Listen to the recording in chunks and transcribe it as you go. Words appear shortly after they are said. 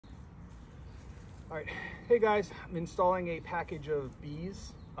All right, hey guys, I'm installing a package of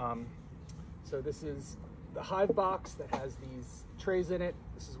bees. So this is the hive box that has these trays in it.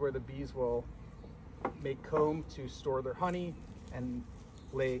 This is where the bees will make comb to store their honey and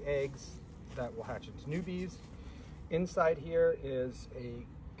lay eggs that will hatch into new bees. Inside here is a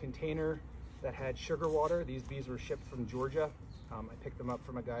container that had sugar water. These bees were shipped from Georgia. I picked them up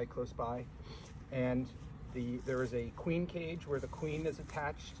from a guy close by. And there is a queen cage where the queen is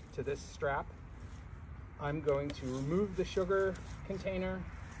attached to this strap. I'm going to remove the sugar container,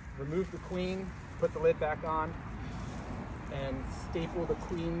 remove the queen, put the lid back on, and staple the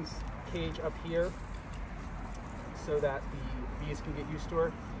queen's cage up here so that the bees can get used to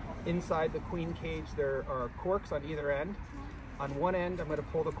her. Inside the queen cage, there are corks on either end. On one end, I'm going to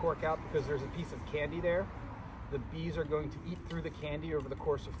pull the cork out because there's a piece of candy there. The bees are going to eat through the candy over the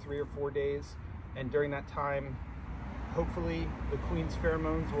course of 3 or 4 days, and during that time, hopefully the queen's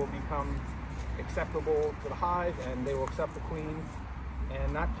pheromones will become acceptable to the hive and they will accept the queen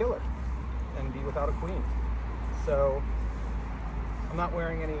and not kill her and be without a queen. So I'm not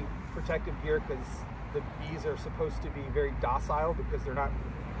wearing any protective gear because the bees are supposed to be very docile because they're not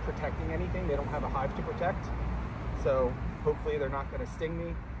protecting anything. They don't have a hive to protect. So hopefully they're not going to sting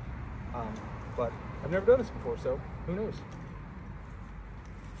me. But I've never done this before, so who knows?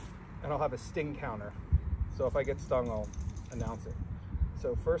 And I'll have a sting counter. So if I get stung, I'll announce it.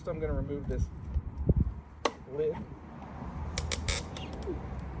 So first I'm going to remove this lid.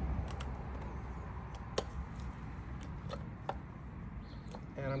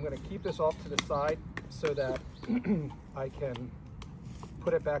 And I'm going to keep this off to the side so that I can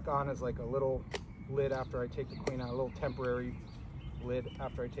put it back on as like a little lid after I take the queen out, a little temporary lid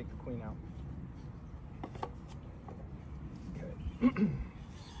after I take the queen out. Okay.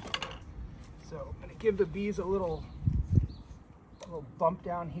 So I'm going to give the bees a little bump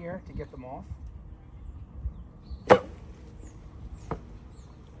down here to get them off.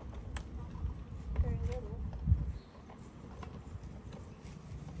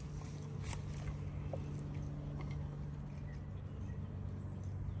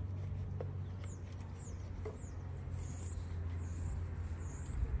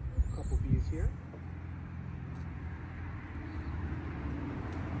 Couple bees here.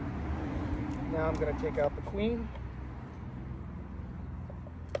 Now I'm going to take out the queen.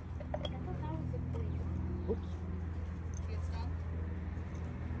 Oops.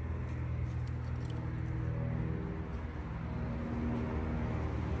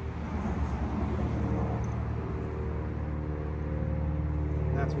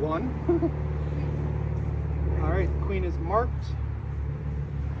 That's one. All right, the queen is marked.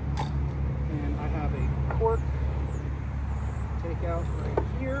 And I have a cork to take out right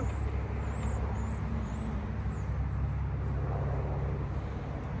here.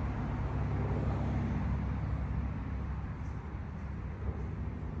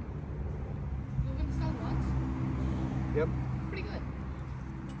 Yep. Pretty good.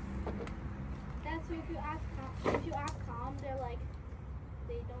 That's if you act calm, they're like,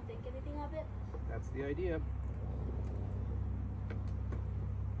 they don't think anything of it. That's the idea.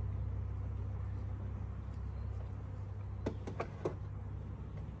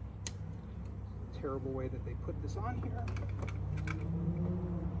 Terrible way that they put this on here.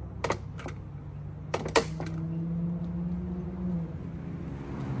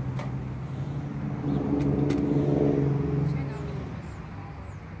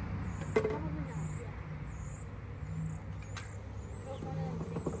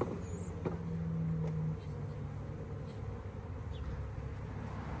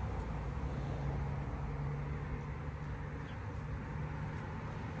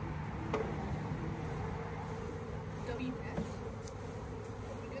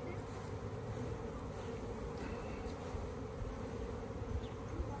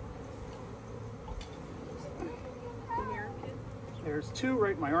 There's two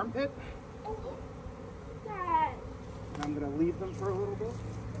right in my armpit. Dad. And I'm going to leave them for a little bit.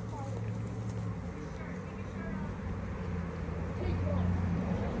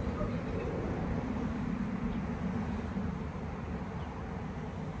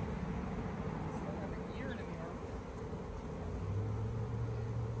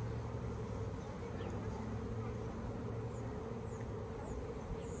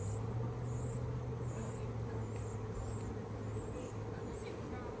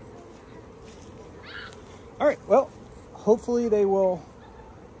 All right, well, hopefully they will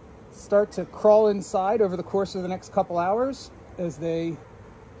start to crawl inside over the course of the next couple hours as they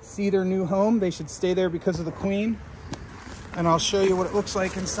see their new home. They should stay there because of the queen. And I'll show you what it looks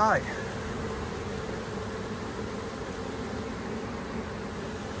like inside.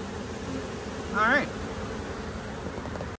 All right.